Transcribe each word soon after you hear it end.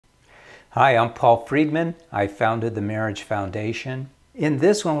Hi, I'm Paul Friedman. I founded the Marriage Foundation. In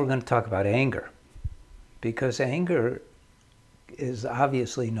this one, we're going to talk about anger, because anger is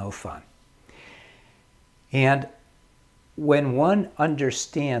obviously no fun. And when one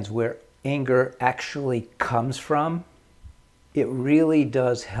understands where anger actually comes from, it really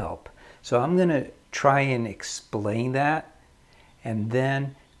does help. So I'm going to try and explain that, and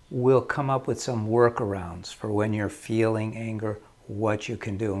then we'll come up with some workarounds for when you're feeling anger, what you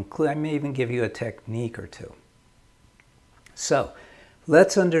can do. I may even give you a technique or two. So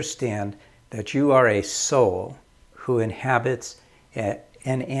let's understand that you are a soul who inhabits an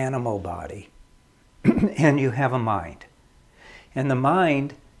animal body and you have a mind. And the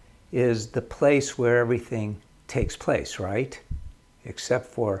mind is the place where everything takes place, right? Except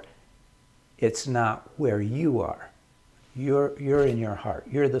for it's not where you are. You're in your heart.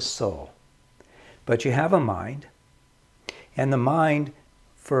 You're the soul. But you have a mind. And the mind,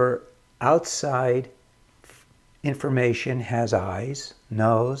 for outside information, has eyes,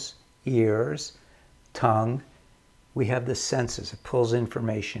 nose, ears, tongue. We have the senses. It pulls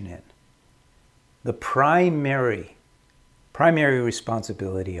information in. The primary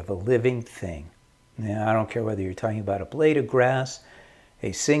responsibility of a living thing, now I don't care whether you're talking about a blade of grass,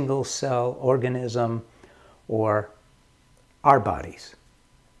 a single cell organism, or our bodies,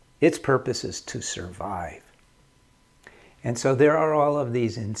 its purpose is to survive. And so there are all of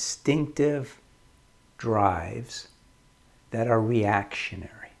these instinctive drives that are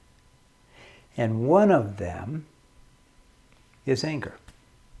reactionary. And one of them is anger.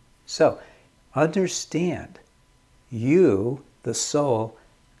 So understand, you, the soul,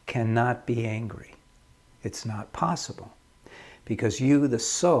 cannot be angry. It's not possible. Because you, the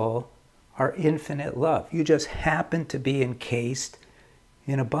soul, are infinite love. You just happen to be encased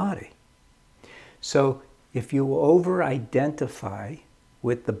in a body. So if you over-identify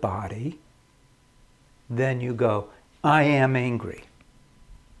with the body, then you go, I am angry.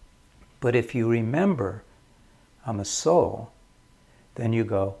 But if you remember, I'm a soul, then you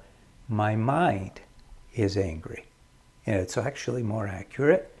go, my mind is angry. And it's actually more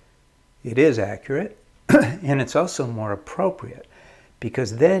accurate. It is accurate. And it's also more appropriate,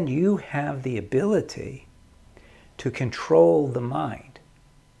 because then you have the ability to control the mind.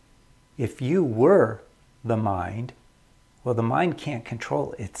 If you were the mind, well, the mind can't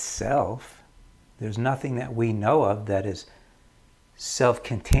control itself. There's nothing that we know of that is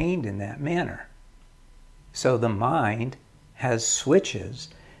self-contained in that manner. So the mind has switches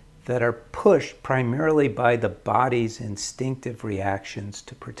that are pushed primarily by the body's instinctive reactions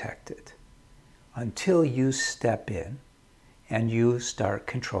to protect it, until you step in and you start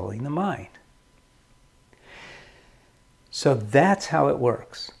controlling the mind. So that's how it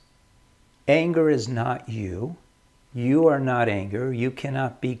works. Anger is not you. You are not anger. You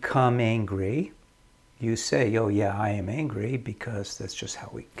cannot become angry. You say, oh yeah, I am angry, because that's just how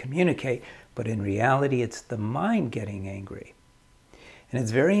we communicate. But in reality, it's the mind getting angry. And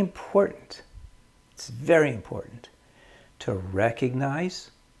it's very important to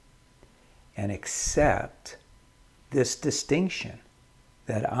recognize and accept this distinction,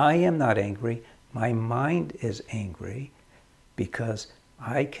 that I am not angry, my mind is angry, because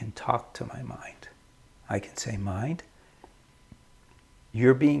I can talk to my mind. I can say, mind,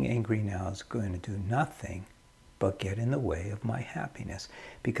 your being angry now is going to do nothing but get in the way of my happiness,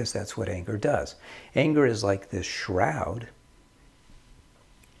 because that's what anger does. Anger is like this shroud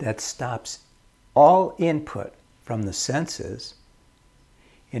that stops all input from the senses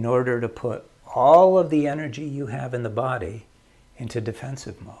in order to put all of the energy you have in the body into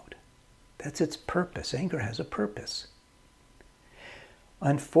defensive mode. That's its purpose. Anger has a purpose.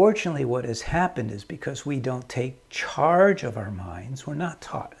 Unfortunately, what has happened is, because we don't take charge of our minds, we're not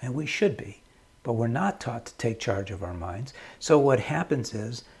taught, and we should be, but we're not taught to take charge of our minds. So what happens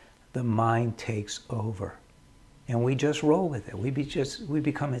is the mind takes over, and we just roll with it. We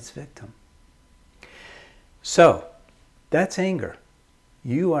become its victim. So that's anger.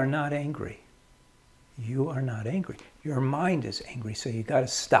 You are not angry. You are not angry. Your mind is angry, so you got to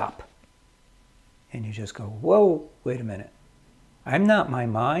stop. And you just go, whoa, wait a minute. I'm not my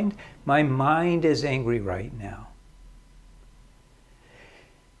mind. My mind is angry right now.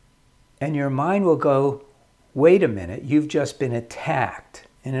 And your mind will go, wait a minute, you've just been attacked.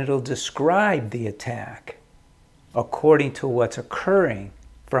 And it'll describe the attack according to what's occurring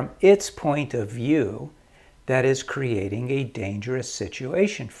from its point of view, that is creating a dangerous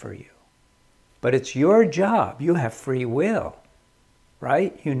situation for you. But it's your job. You have free will,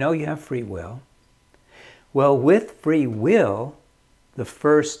 right? You know you have free will. Well, with free will, the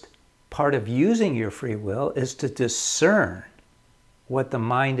first part of using your free will is to discern what the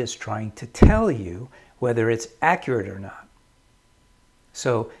mind is trying to tell you, whether it's accurate or not.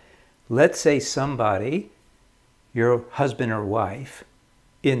 So let's say somebody, your husband or wife,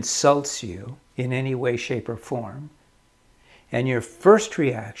 insults you in any way, shape, or form, and your first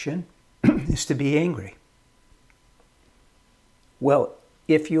reaction is to be angry. Well,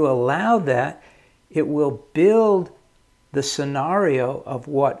 if you allow that, it will build the scenario of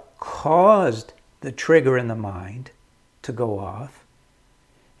what caused the trigger in the mind to go off,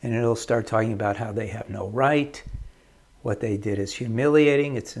 and it'll start talking about how they have no right, what they did is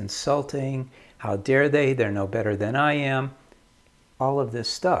humiliating, it's insulting, how dare they, they're no better than I am, all of this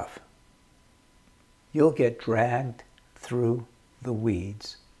stuff. You'll get dragged through the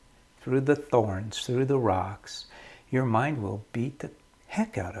weeds, through the thorns, through the rocks. Your mind will beat the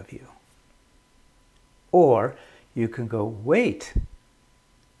heck out of you. Or you can go, wait,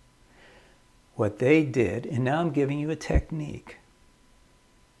 what they did, and now I'm giving you a technique.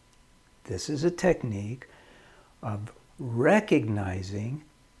 This is a technique of recognizing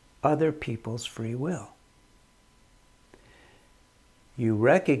other people's free will. You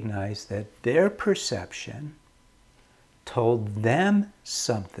recognize that their perception told them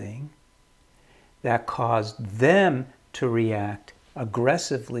something that caused them to react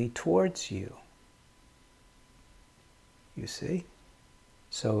aggressively towards you. You see?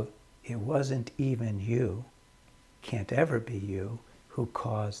 So it wasn't even you, can't ever be you, who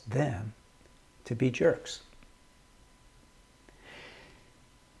caused them to be jerks.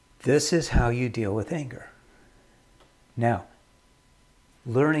 This is how you deal with anger. Now,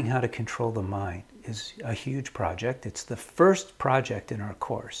 learning how to control the mind is a huge project. It's the first project in our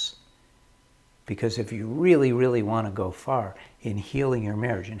course. Because if you really, really want to go far in healing your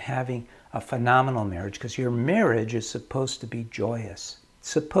marriage and having a phenomenal marriage, because your marriage is supposed to be joyous. It's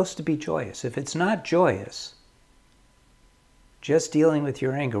supposed to be joyous. If it's not joyous, just dealing with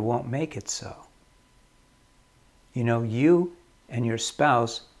your anger won't make it so. You know, you and your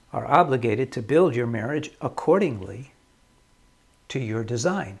spouse are obligated to build your marriage accordingly to your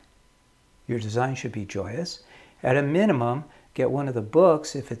design. Your design should be joyous. At a minimum, get one of the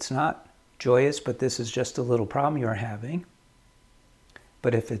books if it's not joyous, but this is just a little problem you're having.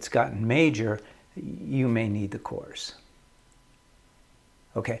 But if it's gotten major, you may need the course.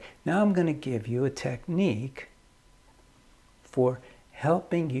 Okay, now I'm going to give you a technique for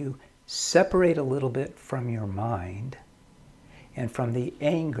helping you separate a little bit from your mind and from the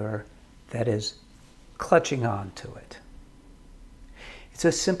anger that is clutching on to it. It's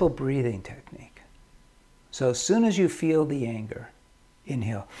a simple breathing technique. So as soon as you feel the anger,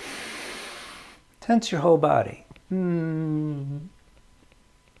 inhale, tense your whole body. And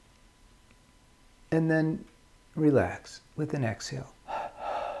then relax with an exhale.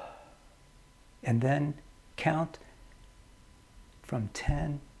 And then count from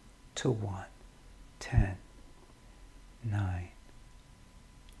 10 to 1. 10, 9,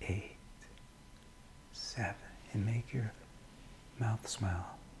 8, 7. And make your mouth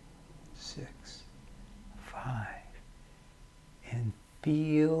smile. 6, 5. And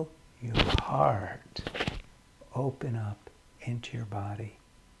feel your heart open up into your body,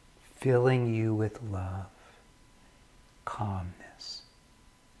 filling you with love, calmness.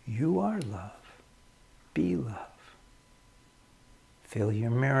 You are love. Be love. Fill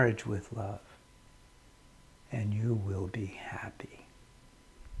your marriage with love, and you will be happy.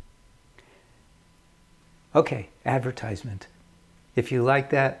 Okay, advertisement. If you like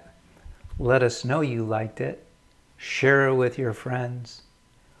that, let us know you liked it. Share it with your friends.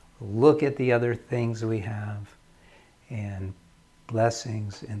 Look at the other things we have. And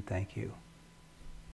blessings and thank you.